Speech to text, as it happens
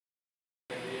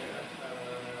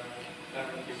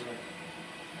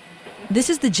This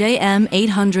is the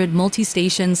JM800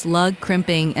 multi-stations lug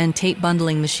crimping and tape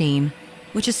bundling machine,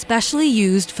 which is specially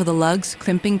used for the lugs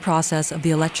crimping process of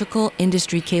the electrical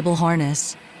industry cable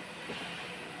harness.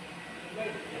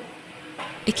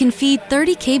 It can feed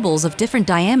 30 cables of different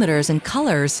diameters and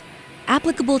colors,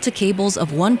 applicable to cables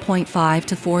of 1.5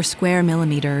 to 4 square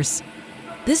millimeters.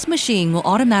 This machine will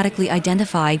automatically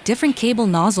identify different cable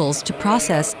nozzles to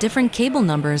process different cable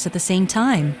numbers at the same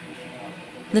time.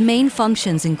 The main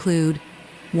functions include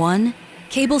 1.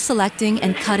 Cable selecting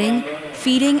and cutting,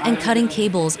 feeding and cutting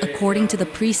cables according to the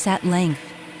preset length.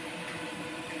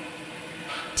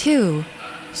 2.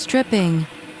 Stripping,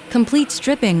 complete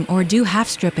stripping or do half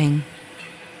stripping.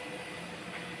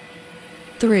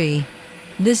 3.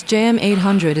 This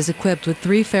JM800 is equipped with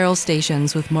 3 ferrule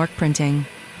stations with mark printing,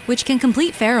 which can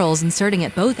complete ferrules inserting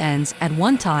at both ends at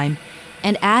one time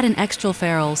and add an extra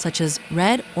ferrule such as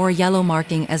red or yellow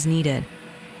marking as needed.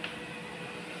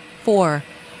 4.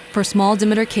 For small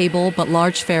diameter cable but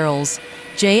large ferrules,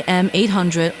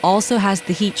 JM800 also has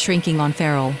the heat shrinking on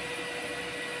ferrule.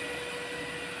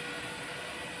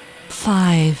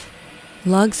 5.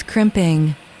 Lugs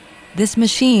crimping. This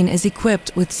machine is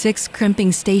equipped with 6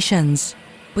 crimping stations,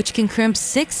 which can crimp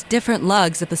 6 different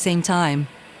lugs at the same time.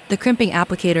 The crimping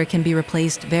applicator can be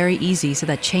replaced very easy so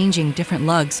that changing different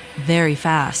lugs very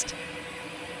fast.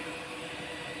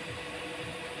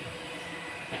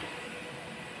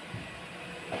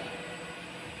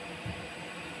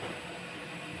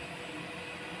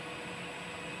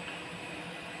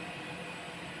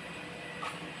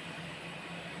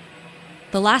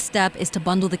 The last step is to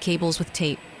bundle the cables with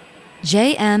tape.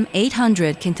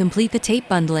 JM800 can complete the tape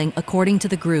bundling according to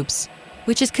the groups,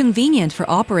 which is convenient for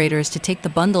operators to take the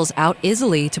bundles out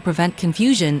easily to prevent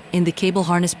confusion in the cable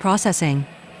harness processing.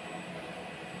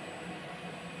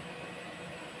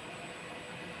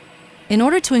 In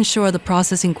order to ensure the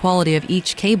processing quality of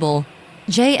each cable,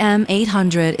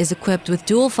 JM800 is equipped with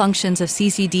dual functions of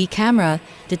CCD camera,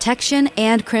 detection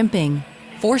and crimping,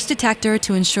 force detector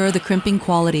to ensure the crimping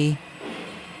quality.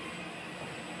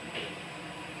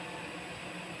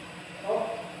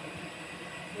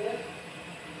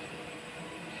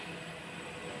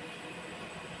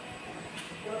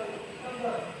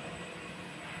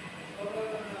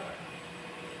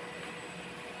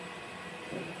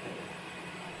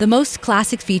 The most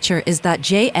classic feature is that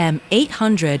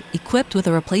JM800 equipped with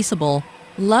a replaceable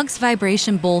lugs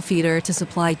vibration bowl feeder to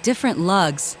supply different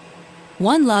lugs.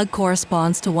 One lug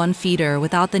corresponds to one feeder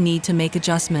without the need to make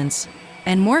adjustments,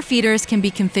 and more feeders can be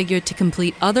configured to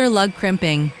complete other lug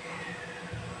crimping.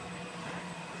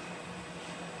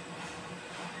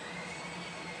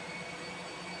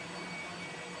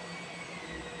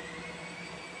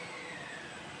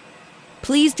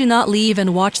 Please do not leave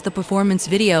and watch the performance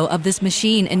video of this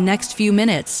machine in next few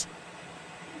minutes.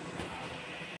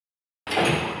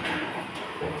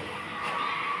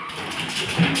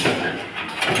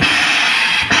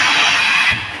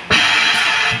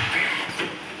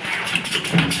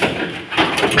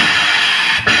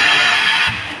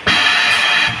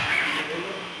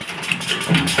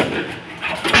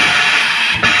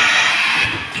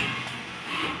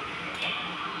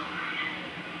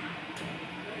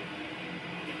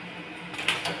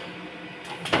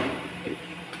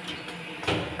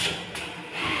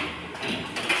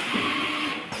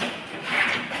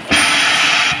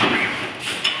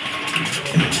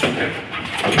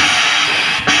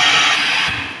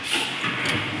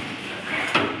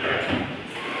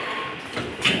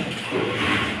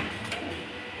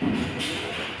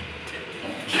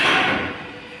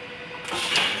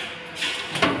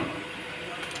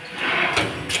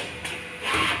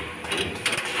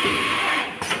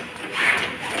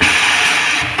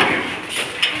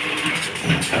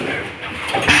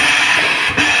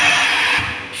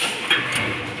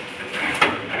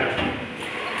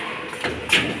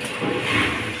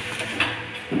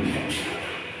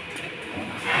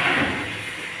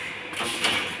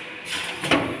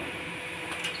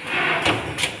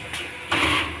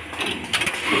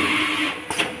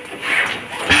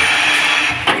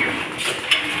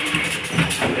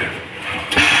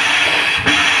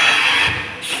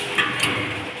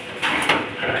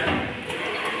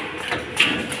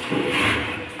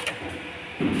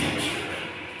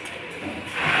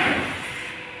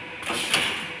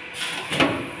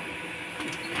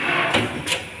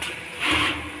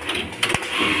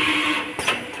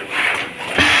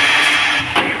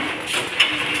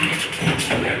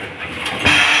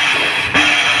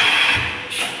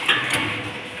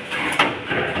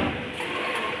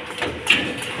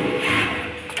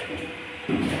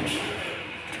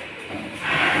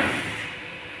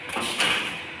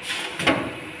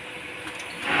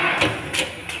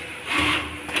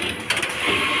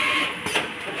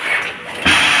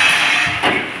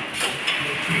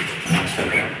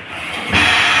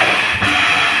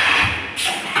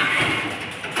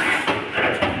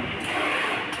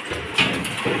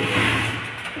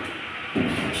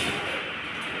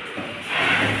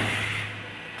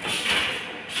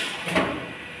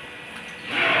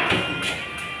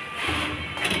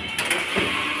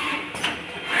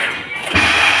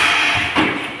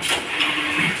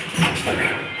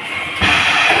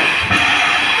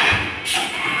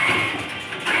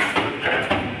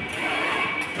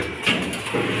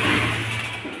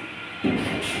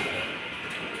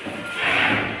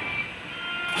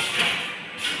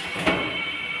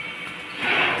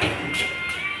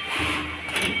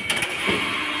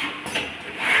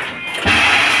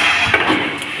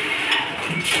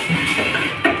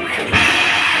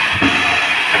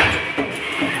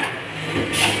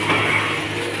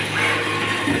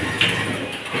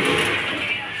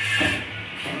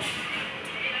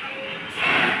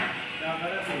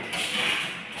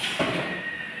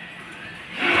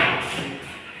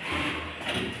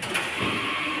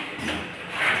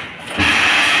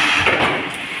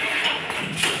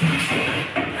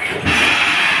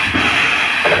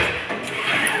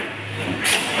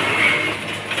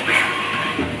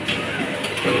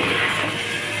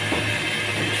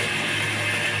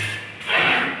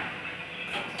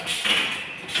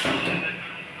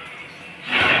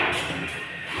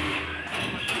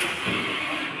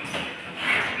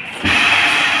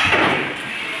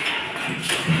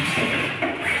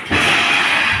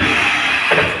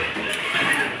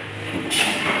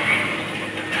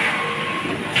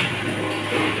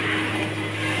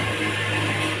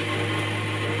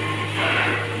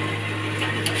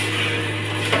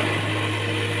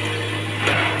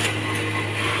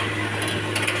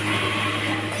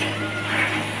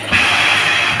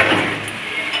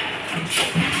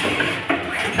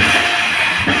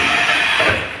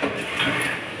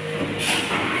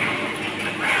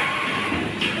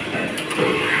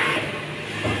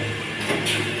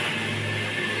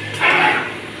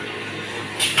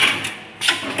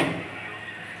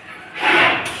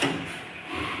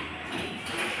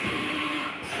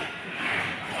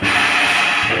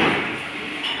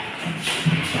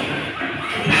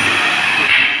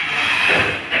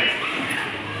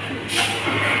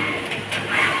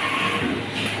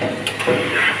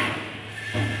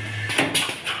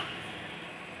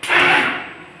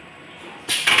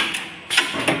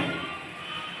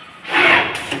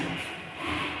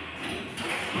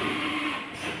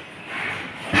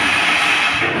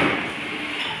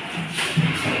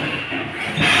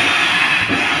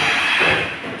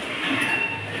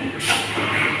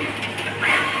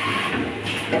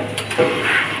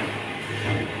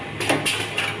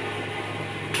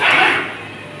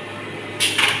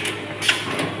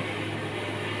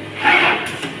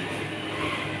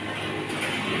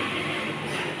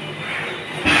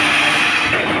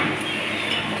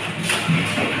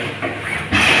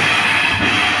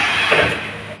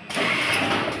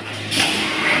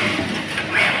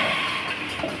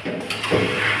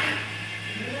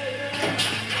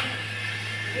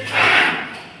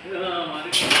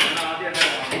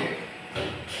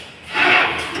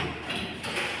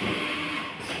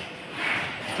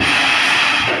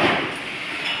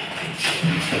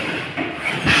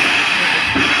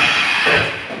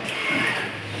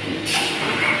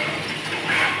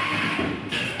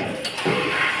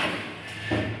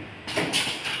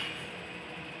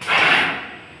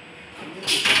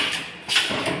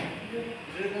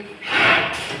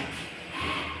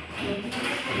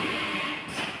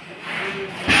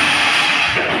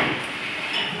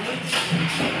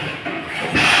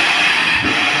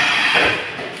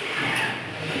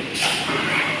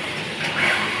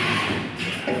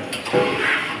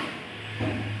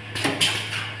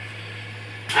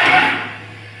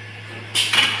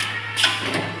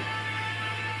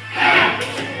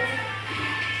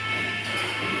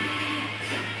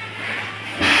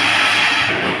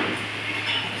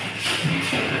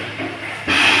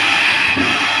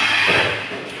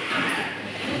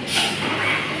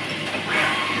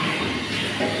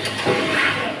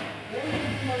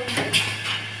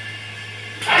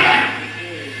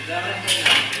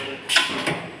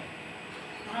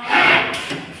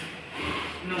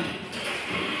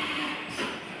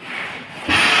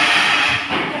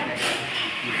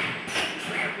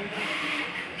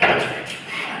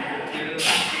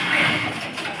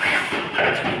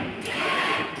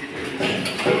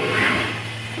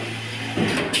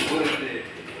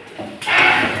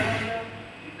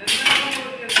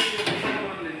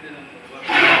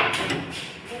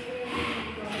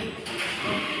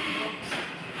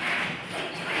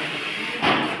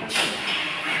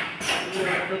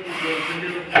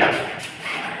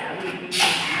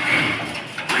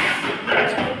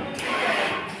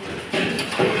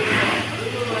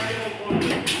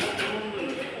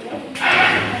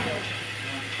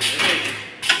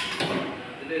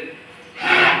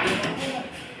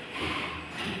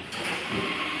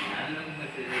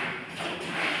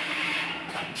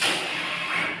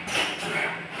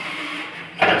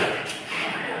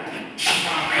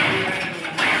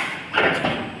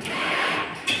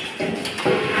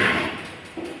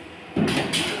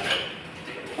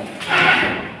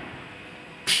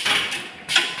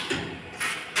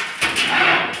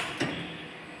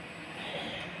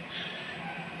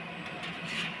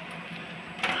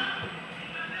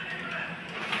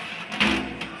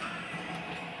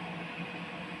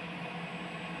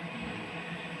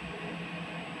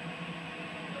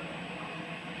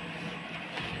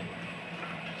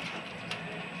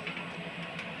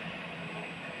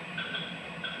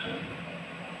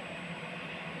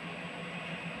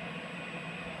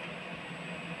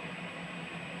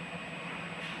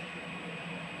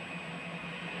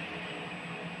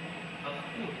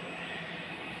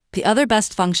 The other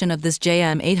best function of this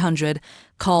JM800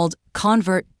 called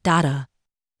Convert Data.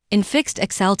 In fixed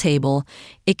Excel table,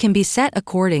 it can be set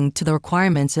according to the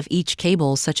requirements of each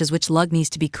cable, such as which lug needs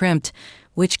to be crimped,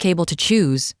 which cable to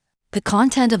choose, the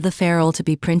content of the ferrule to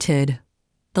be printed,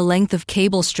 the length of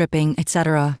cable stripping,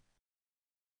 etc.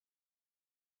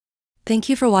 Thank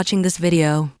you for watching this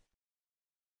video.